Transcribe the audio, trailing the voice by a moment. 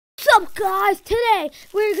up, guys? Today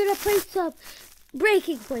we're gonna play some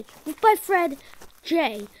Breaking Point with my friend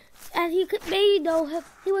Jay. As you could maybe know him,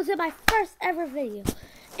 he was in my first ever video.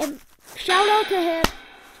 And shout out to him.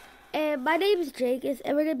 And my name is Jake, and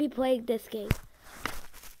we're gonna be playing this game.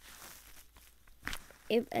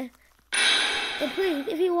 And please,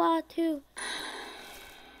 if you want to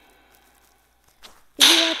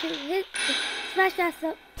hit, smash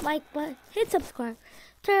that like button, hit subscribe,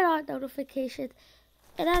 turn on notifications,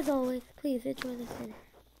 and as always, please enjoy the video.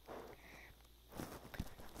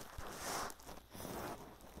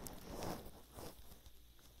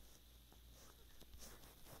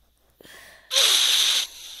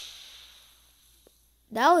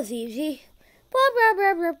 That was easy.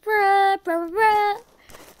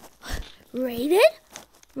 Rated?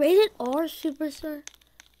 Rated R Superstar?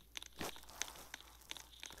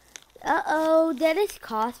 Uh-oh, that is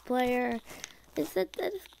cosplayer. Is that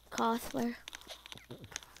is cosplayer?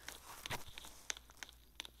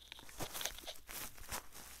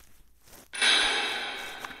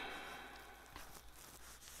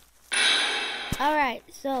 Alright,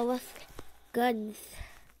 so let's guns.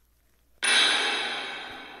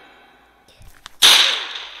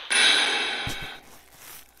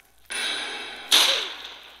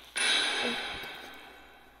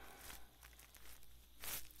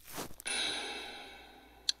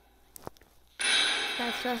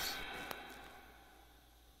 That's just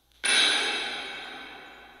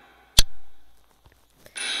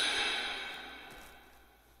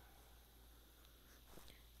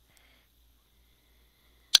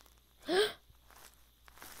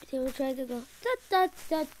we're trying to go.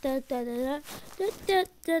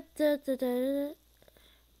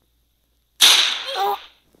 Oh,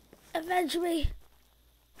 avenge me!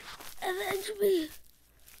 Avenge me!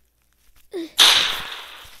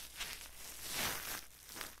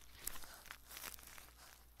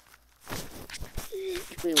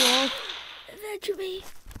 We won't. Avenge me!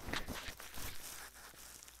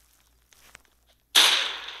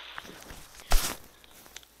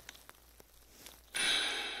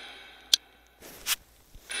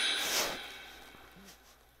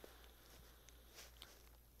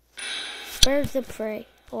 Birds of prey.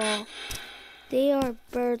 Well, they are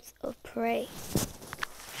birds of prey.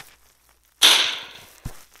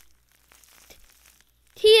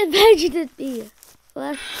 He avenged me.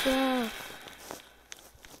 Let's go.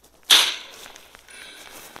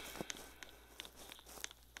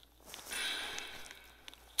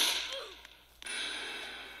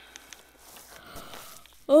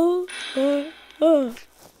 Oh.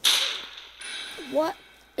 What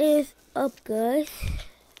is up, guys?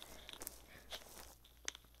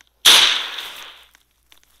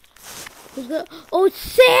 Who's gonna? Oh, it's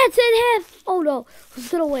Sans in him! Oh no, who's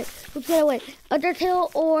gonna win? Who's gonna win? Undertale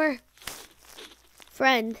or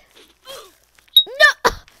Friend?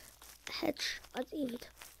 No! Headshot even.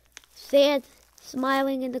 Sans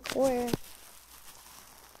smiling in the corner.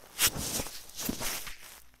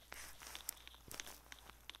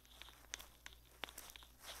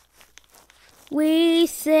 We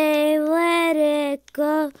say let it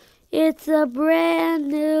go, it's a brand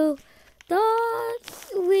new dawn.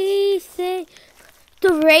 We say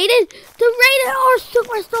the rated R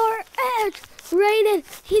Superstar Edge. Rated,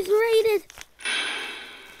 he's rated.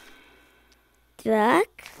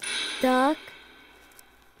 Duck.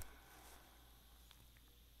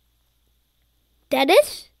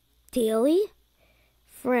 Dennis, Daily,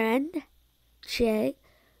 Friend, Jay,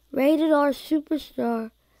 rated R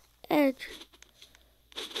Superstar Edge.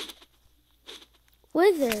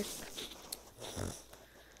 Wizard.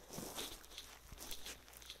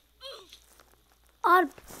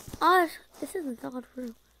 This isn't odd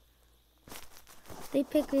room. They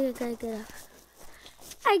pick me and I get up.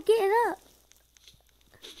 I get up.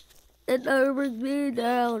 It never brings me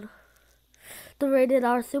down. The rated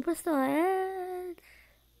R Superstar Edge.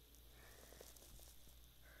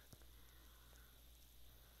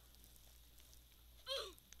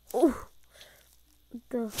 Oh,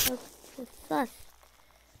 the fuck is sus?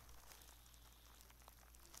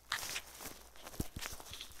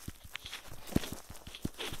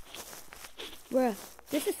 Bruh,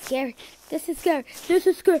 this is scary. This is scary.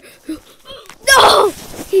 No!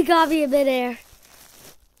 He got me in midair.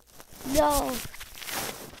 No.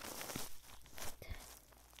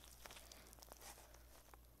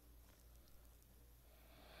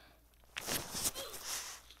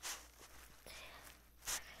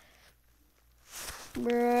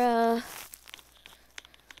 Bruh.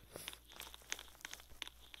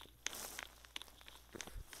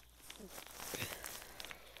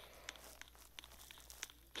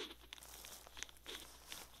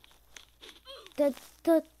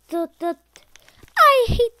 I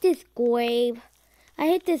hate this game. I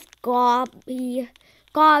hate this gobby.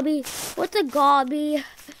 Gobby. What's a gobby?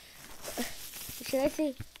 Should I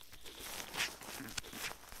say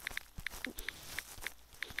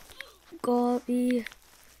gobby?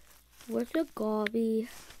 What's a gobby?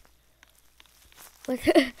 What's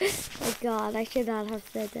a, oh my god, I should not have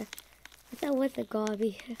said that. I thought what's a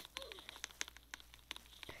gobby?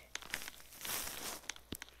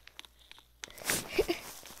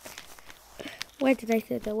 Why did I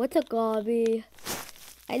say that? What's a gobby?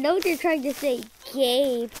 I know they're trying to say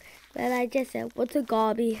game, but I just said, what's a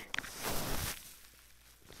gobby?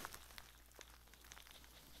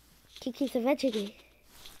 He keeps avenging me.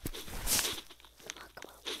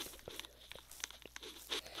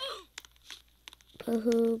 Come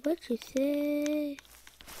on. What you say?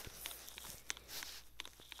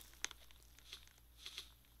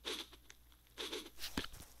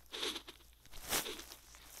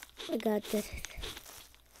 I got this.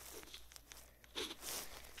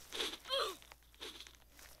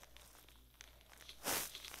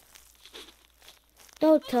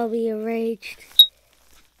 Don't tell me you raged.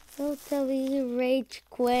 Don't tell me you rage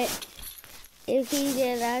quit. If he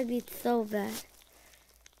did, I'd be so bad.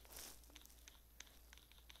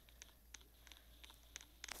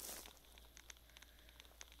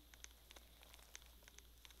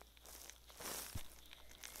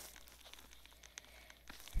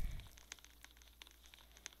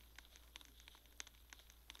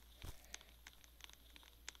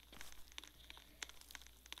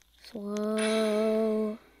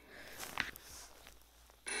 Slow.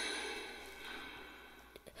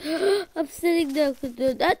 I'm sitting there with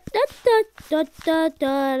the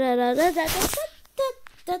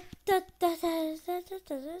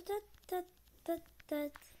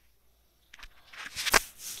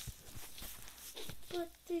But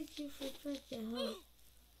thank you for trying to help.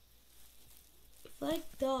 If I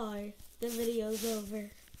die, the video's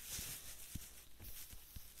over.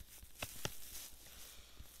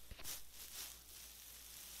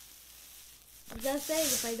 I'm just saying,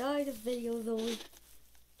 if I die, the video's over.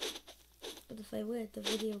 But if I win, the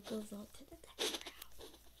video goes on to the next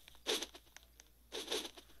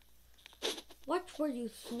round. Watch where you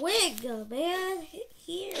swing, man. Hit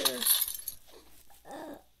here.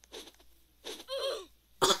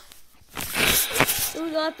 It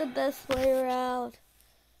was not the best way around.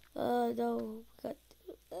 No.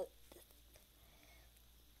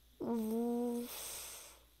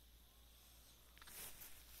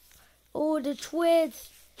 Oh, the twins.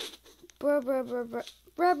 Bruh, bruh, bruh, bruh.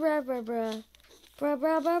 Bruh, bruh, bruh, bruh. Bruh,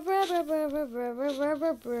 bruh, bruh, bruh, bruh, bruh, bruh, bruh, bruh,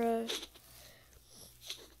 bruh, bruh.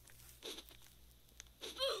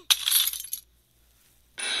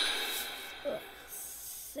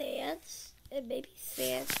 Sans. And maybe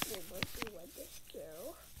Sans will mostly want this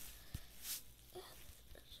girl.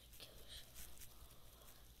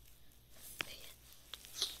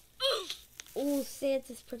 Oh, Sans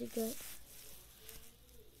is pretty good.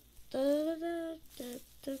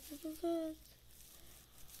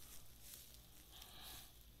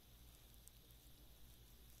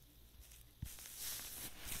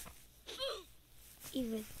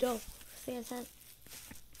 Even though Sans has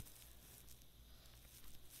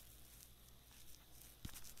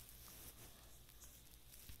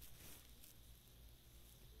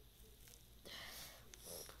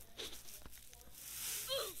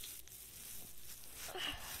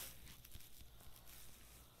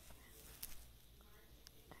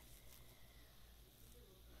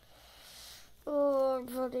I'm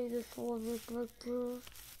running this one with my bro.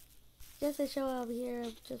 Just to show I'm here,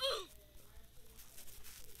 I'm just.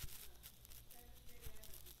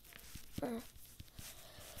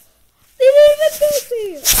 They didn't even vote me!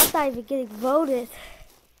 I'm not even getting voted.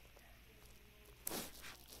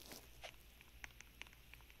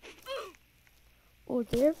 Oh,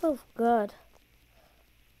 they're both good.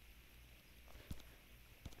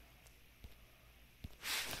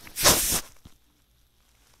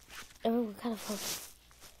 Everyone kind of focused.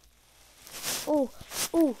 Oh,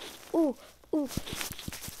 oh, oh, oh,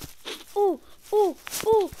 oh, oh,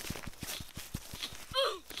 oh.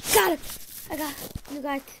 Got it. I got it. You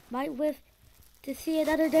guys might live to see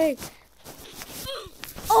another day.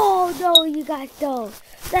 Oh, no, you guys don't.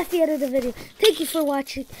 That's the end of the video. Thank you for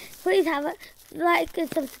watching. Please have a like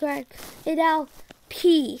and subscribe. And now,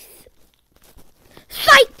 peace.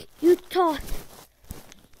 Psych! You tossed.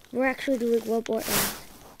 We're actually doing one more round.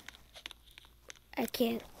 I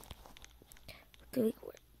can't. We're doing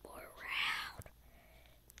one more round.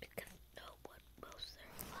 Because no one will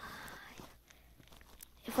survive.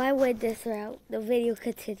 If I win this round, the video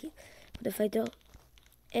continues. But if I don't,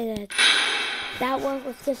 it ends. That one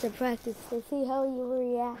was just a practice to see how you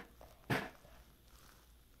react.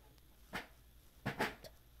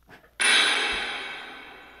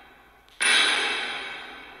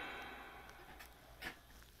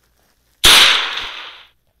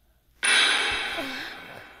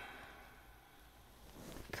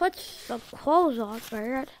 Put some clothes on,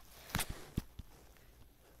 bird.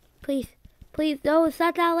 Please, please, no, it's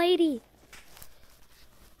not that lady.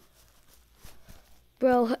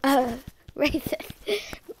 Bro, racist.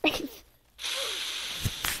 Racist.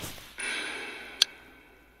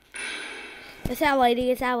 It's that lady,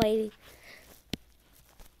 it's that lady.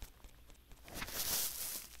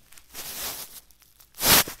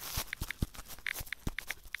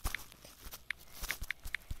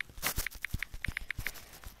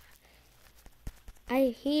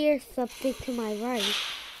 I hear something to my right.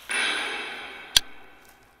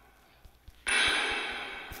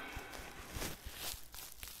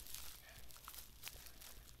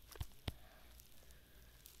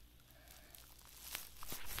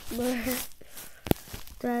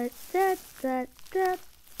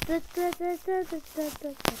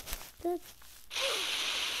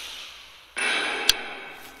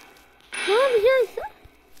 Mom, here's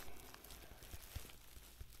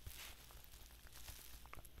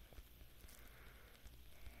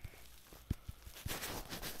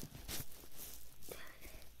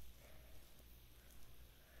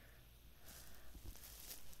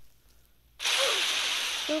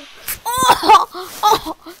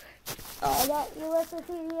Oh, that you lived to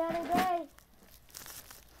see the other day.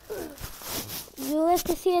 You lived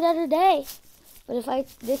to see another day. But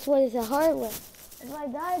if this one is a hard one. If I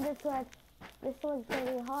die this one's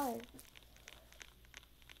gonna be hard.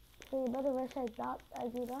 So you better wish I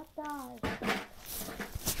do not die.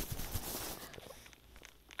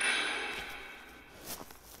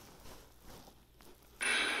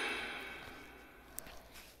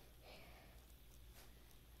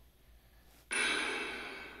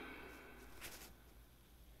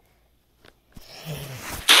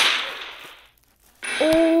 Oh,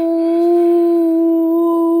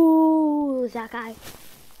 that guy.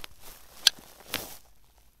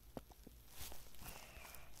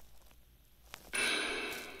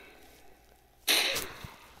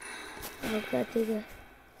 Oh, God, do that.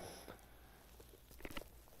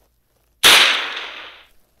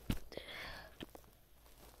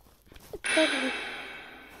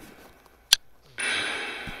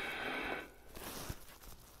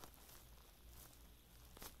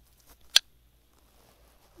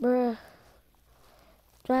 Bruh.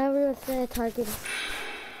 Driver was a target.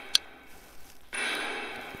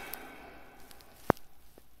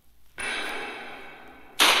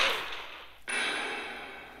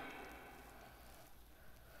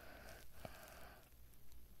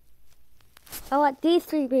 I want these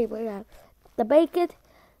three people now. The bacon,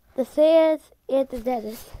 the sands, and the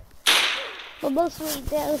dentist. But mostly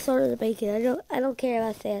dentist or the bacon. I don't care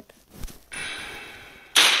about sand.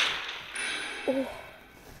 Oh.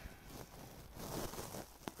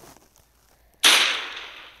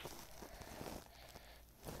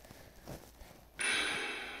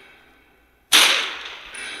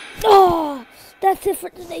 Oh, that's it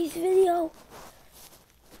for today's video.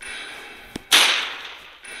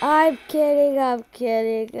 I'm kidding. I was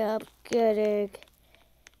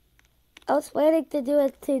planning to do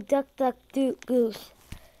it to Duck Duck Goose.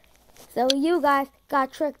 So you guys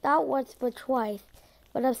got tricked not once but twice.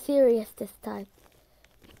 But I'm serious this time.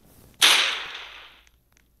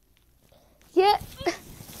 Yeah,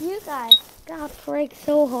 you guys got pranked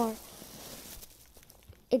so hard.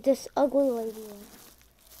 It's this ugly lady one.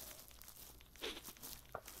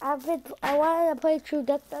 I wanted to play through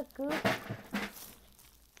Duck Duck Goose.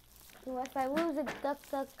 So if I lose a Duck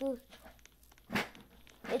Duck Goose,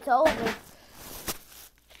 it's over.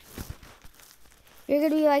 You're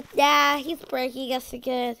gonna be like, yeah, he's pranking us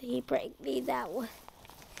again. He pranked me that one.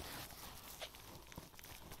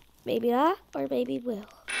 Maybe not, or maybe will.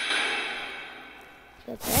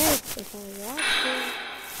 Depends if I want to.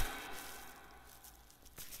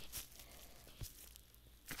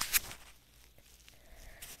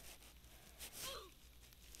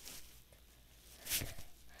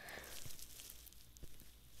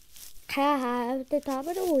 Haha, I'm at the top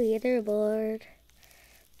of the leaderboard.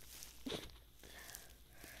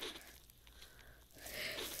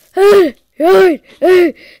 Hey, 3,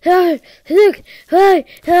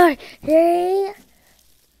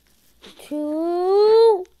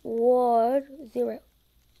 2, 1, 0.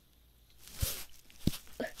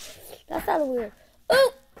 That sounded weird.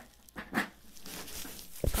 Oh!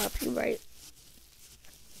 Copyright.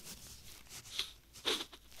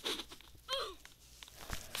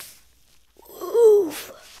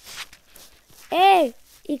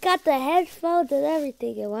 He got the headphones and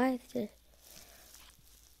everything. And why is this?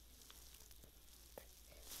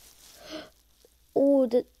 Oh,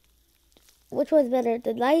 which one's better?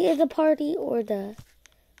 The night in the party or the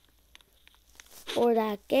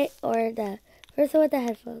first one with the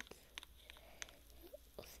headphones?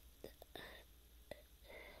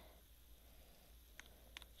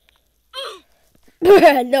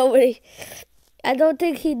 Nobody. I don't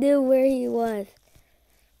think he knew where he was.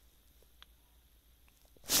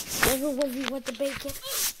 Never was he with the bacon.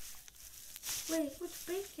 Wait, what's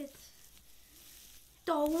bacon?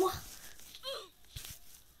 No.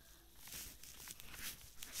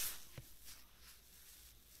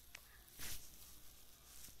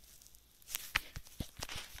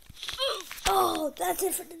 Oh, that's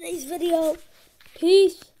it for today's video.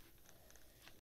 Peace.